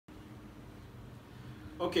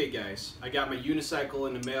Okay guys, I got my unicycle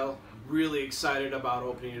in the mail. Really excited about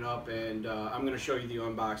opening it up, and I'm going to show you the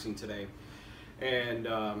unboxing today. And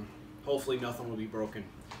hopefully nothing will be broken.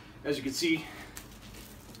 As you can see,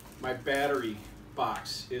 my battery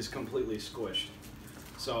box is completely squished.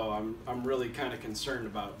 So I'm really kind of concerned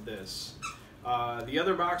about this. The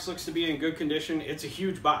other box looks to be in good condition. It's a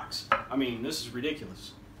huge box. I mean, this is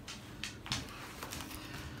ridiculous.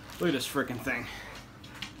 Look at this freaking thing.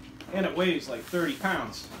 And it weighs like 30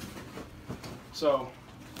 pounds. So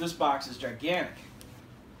this box is gigantic.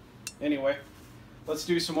 Anyway, let's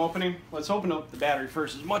do some opening. Let's open up the battery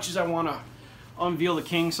first. As much as I want to unveil the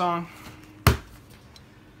King song,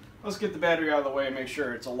 let's get the battery out of the way and make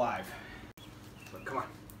sure it's alive. But come on.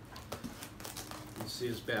 Let's see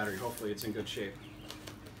this battery. Hopefully it's in good shape.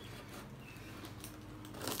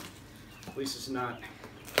 At least it's not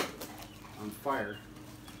on fire.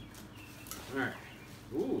 Alright.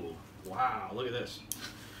 Ooh, wow, look at this.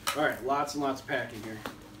 Alright, lots and lots of packing here.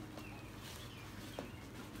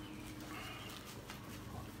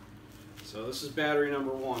 So this is battery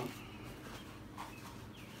number 1.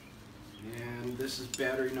 And this is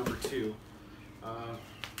battery number 2.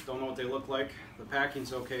 Don't know what they look like. The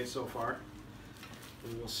packing's okay so far.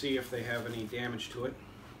 And we'll see if they have any damage to it.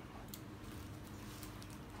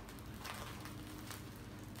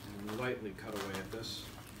 And lightly cut away at this.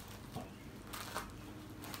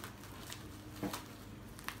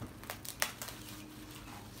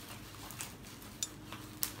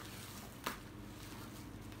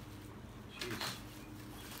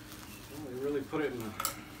 Put it in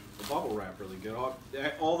the bubble wrap really good.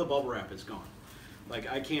 All the bubble wrap is gone. Like,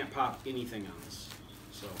 I can't pop anything on this.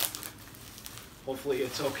 So hopefully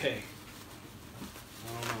it's okay.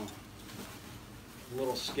 I don't know. I'm a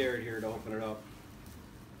little scared here to open it up.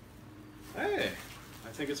 Hey, I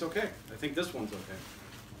think it's okay. I think this one's okay.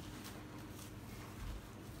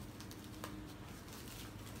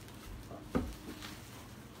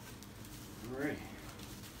 Alright,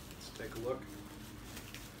 let's take a look.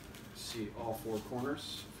 See all 4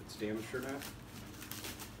 corners, if it's damaged or not.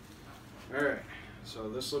 Alright, so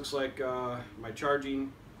this looks like my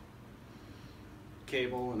charging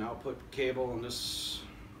cable and output cable, and this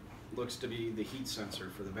looks to be the heat sensor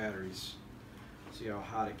for the batteries. See how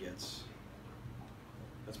hot it gets.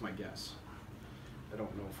 That's my guess. I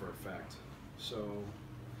don't know for a fact. So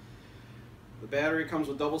the battery comes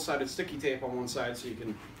with double-sided sticky tape on one side, so you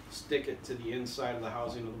can stick it to the inside of the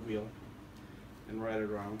housing of the wheel and ride it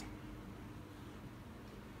around.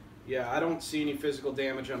 Yeah, I don't see any physical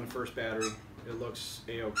damage on the first battery. It looks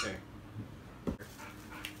a-okay.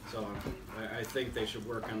 So I think they should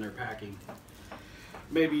work on their packing.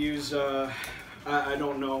 Maybe use, I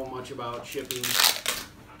don't know much about shipping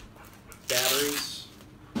batteries,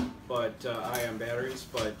 but ion batteries,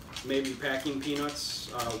 but maybe packing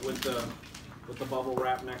peanuts with the bubble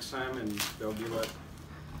wrap next time, and there'll be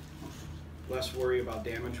less worry about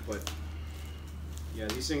damage. But yeah,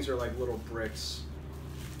 these things are like little bricks.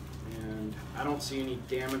 And I don't see any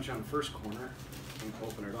damage on the first corner. I can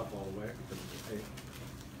open it up all the way.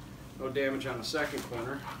 No damage on the second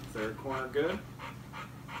corner. Third corner good.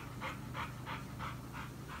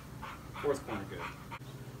 Fourth corner good.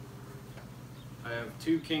 I have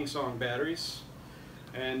 2 King Song batteries,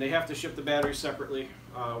 and they have to ship the batteries separately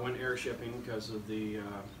when air shipping because of the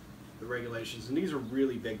regulations. And these are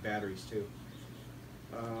really big batteries too.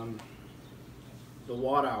 The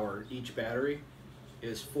watt hour each battery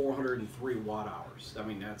is 403 watt hours. I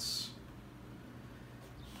mean, that's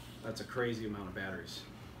a crazy amount of batteries.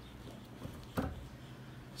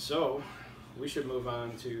 So we should move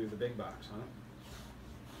on to the big box,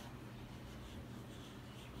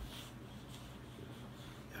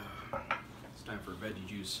 huh? It's time for veggie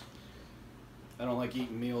juice. I don't like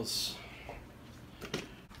eating meals.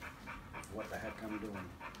 What the heck I'm doing?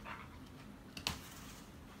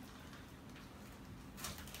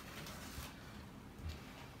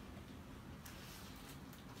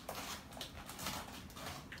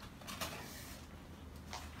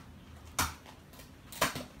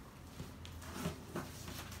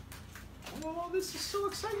 Oh, this is so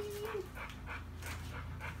exciting!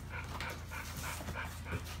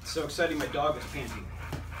 It's so exciting, my dog is panting.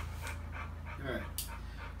 Alright,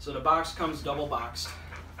 so the box comes double boxed,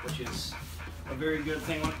 which is a very good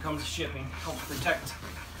thing when it comes to shipping. Helps protect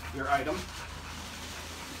your item.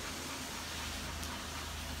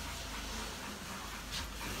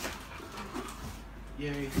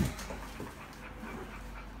 Yay.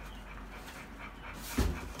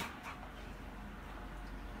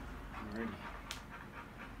 Alrighty.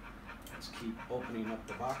 Let's keep opening up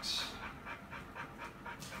the box.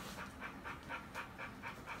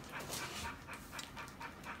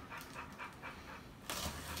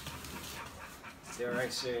 dare I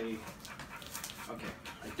say, okay,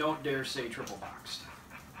 I don't dare say triple boxed.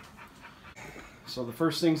 So the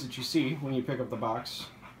first things that you see when you pick up the box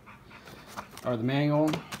are the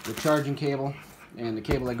manual, the charging cable, and the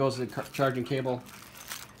cable that goes to the charging cable,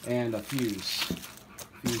 and a fuse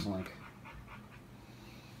link.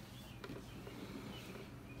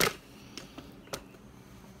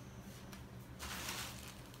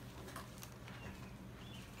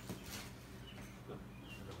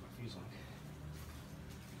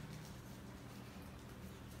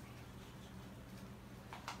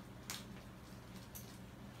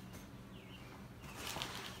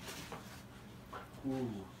 Ooh.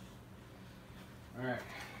 Alright,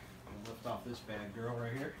 we'll lift off this bad girl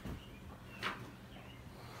right here.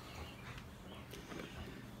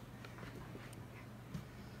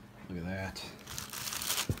 Look at that.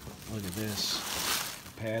 Look at this.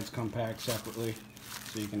 The pads come packed separately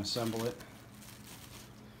so you can assemble it.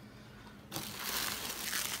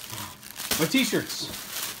 My t-shirts.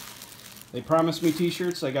 They promised me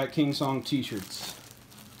t-shirts. I got King Song t-shirts.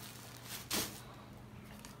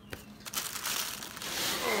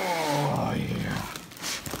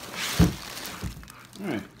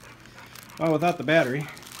 Alright, well, without the battery,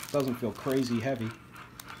 it doesn't feel crazy heavy.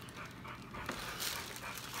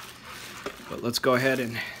 But let's go ahead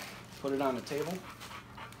and put it on the table.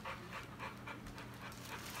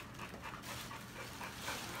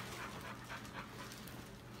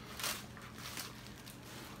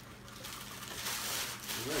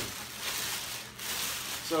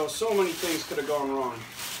 So many things could have gone wrong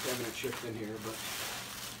having it shipped in here, but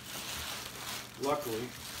luckily,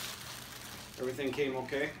 everything came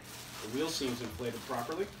okay. The wheel seems inflated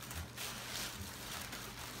properly.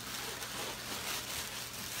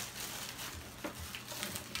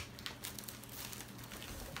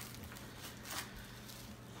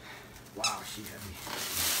 Wow, she's heavy.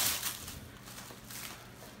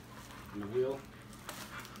 And the wheel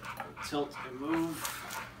will tilt and move.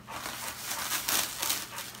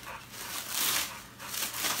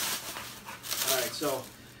 Alright, so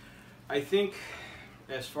I think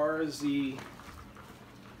as far as the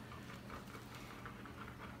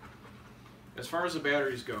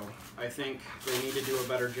batteries go, I think they need to do a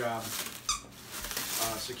better job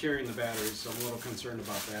securing the batteries, so I'm a little concerned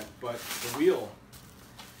about that. But the wheel,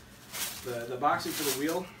 the boxing for the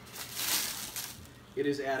wheel, it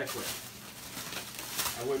is adequate.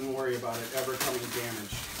 I wouldn't worry about it ever coming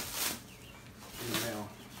damaged in the mail.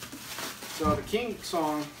 So the King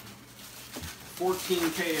Song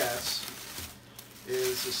 14KS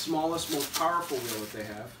is the smallest, most powerful wheel that they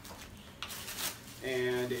have.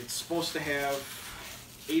 And it's supposed to have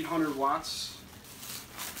 800 watts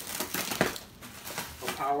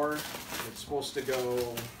of power. It's supposed to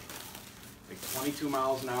go like 22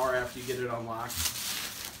 miles an hour after you get it unlocked,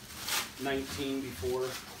 19 before.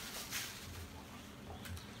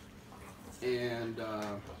 And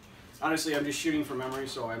honestly, I'm just shooting from memory,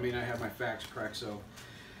 so I may not have my facts correct. So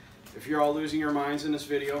if you're all losing your minds in this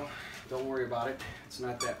video, don't worry about it. It's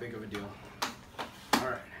not that big of a deal.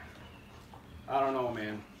 Alright. I don't know,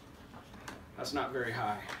 man. That's not very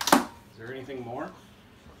high. Is there anything more?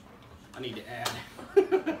 I need to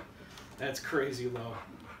add. That's crazy low.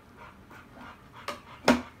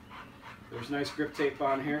 There's nice grip tape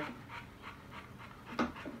on here.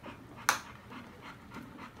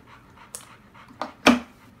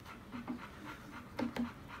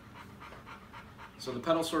 So the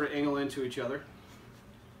pedals sort of angle into each other.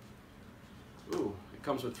 Ooh, it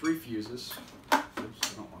comes with 3 fuses. Oops,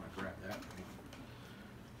 I don't want to grab that.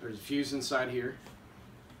 There's a fuse inside here.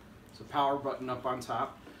 There's a power button up on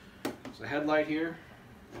top. There's a headlight here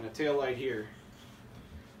and a tail light here.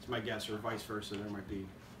 It's my guess, or vice versa. There might be.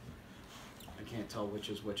 I can't tell which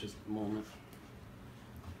is which at the moment.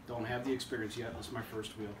 Don't have the experience yet. This is my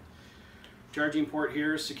first wheel. Charging port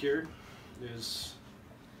here is secured. Is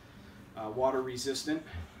water resistant.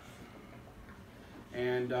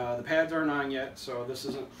 And the pads aren't on yet, so this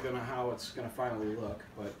isn't how it's gonna finally look.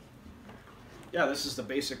 But yeah, this is the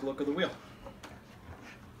basic look of the wheel.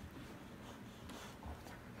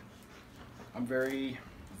 I'm very,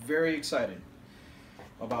 very excited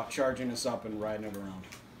about charging this up and riding it around.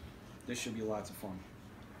 This should be lots of fun.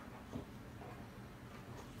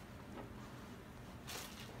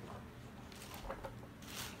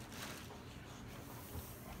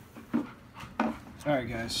 Alright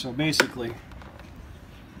guys, so basically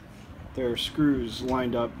there are screws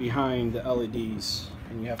lined up behind the LEDs,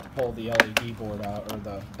 and you have to pull the LED board out, or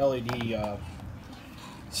the LED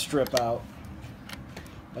strip out,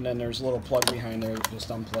 and then there's a little plug behind there that just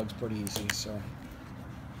unplugs pretty easy, so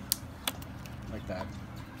like that.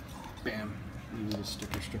 Bam, you need a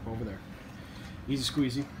sticker strip over there. Easy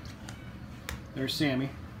squeezy. There's Sammy,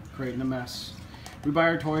 creating a mess. We buy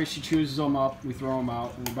her toys, she chews them up, we throw them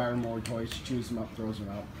out, and we buy her more toys, she chews them up, throws them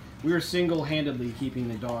out. We are single-handedly keeping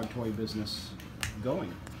the dog toy business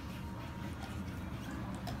going.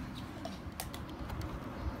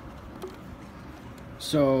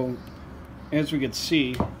 So, as we can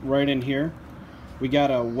see, right in here, we got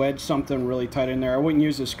to wedge something really tight in there. I wouldn't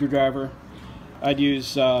use a screwdriver. I'd use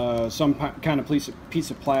some kind of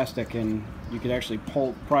piece of plastic, and you could actually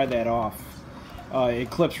pry that off. It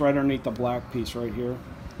clips right underneath the black piece right here.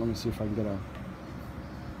 Let me see if I can get a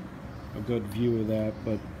good view of that.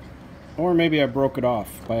 Or maybe I broke it off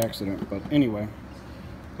by accident. But anyway,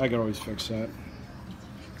 I could always fix that.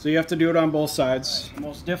 So you have to do it on both sides. The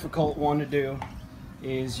most difficult one to do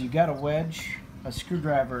is you got to wedge a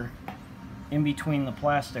screwdriver in between the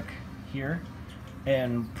plastic here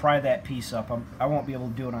and pry that piece up. I won't be able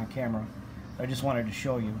to do it on camera. I just wanted to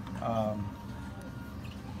show you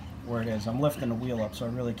where it is. I'm lifting the wheel up, so I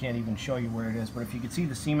really can't even show you where it is. But if you can see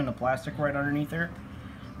the seam in the plastic right underneath there,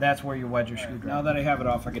 that's where you wedge your screwdriver. Now that I have it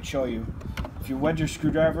off, I could show you. If you wedge your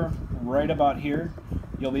screwdriver right about here,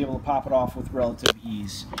 you'll be able to pop it off with relative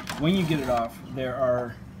ease. When you get it off, there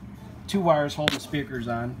are 2 wires holding speakers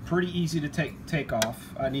on. Pretty easy to take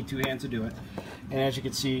off. I need 2 hands to do it. And as you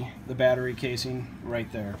can see, the battery casing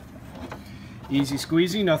right there. Easy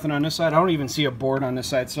squeezy, nothing on this side. I don't even see a board on this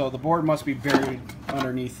side, so the board must be buried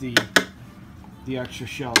underneath the extra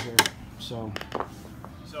shell here. So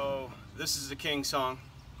this is the King Song,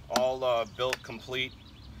 all built complete,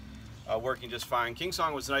 working just fine. King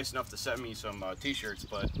Song was nice enough to send me some t-shirts,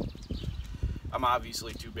 but I'm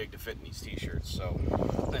obviously too big to fit in these t-shirts, so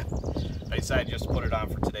I decided just to put it on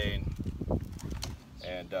for today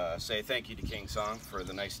and say thank you to King Song for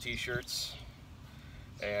the nice t-shirts.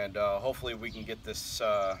 And hopefully we can get this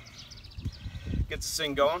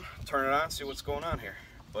thing going, turn it on, see what's going on here.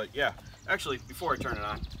 But yeah, actually before I turn it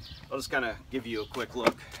on, I'll just kind of give you a quick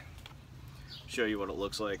look, show you what it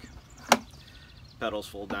looks like. Pedals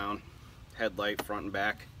full down, headlight front and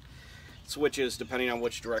back, switches depending on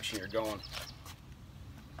which direction you're going.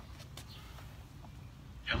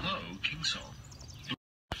 Hello, King Song.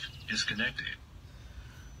 Disconnected.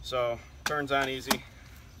 So turns on easy.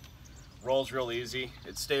 Rolls real easy.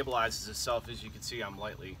 It stabilizes itself. As you can see, I'm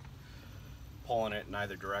lightly pulling it in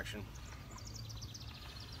either direction.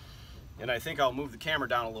 And I think I'll move the camera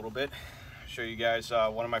down a little bit, show you guys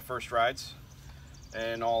one of my first rides.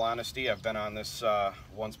 In all honesty, I've been on this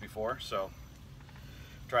once before, so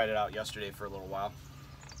tried it out yesterday for a little while.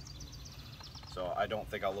 So I don't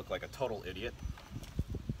think I'll look like a total idiot.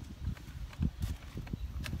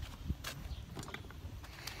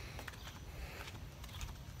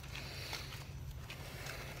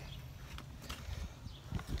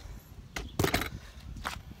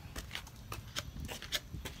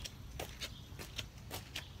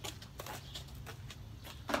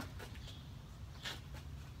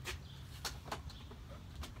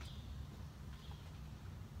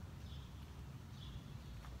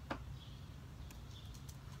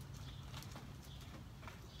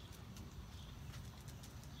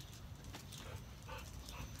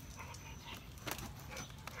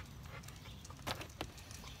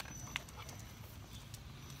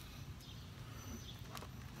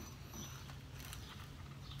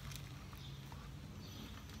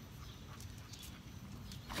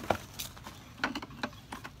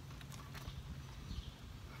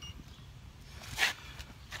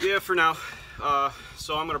 Yeah, for now.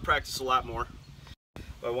 So I'm going to practice a lot more.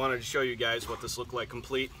 But I wanted to show you guys what this looked like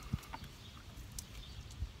complete.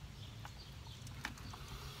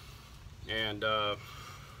 And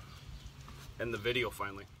end the video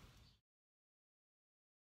finally.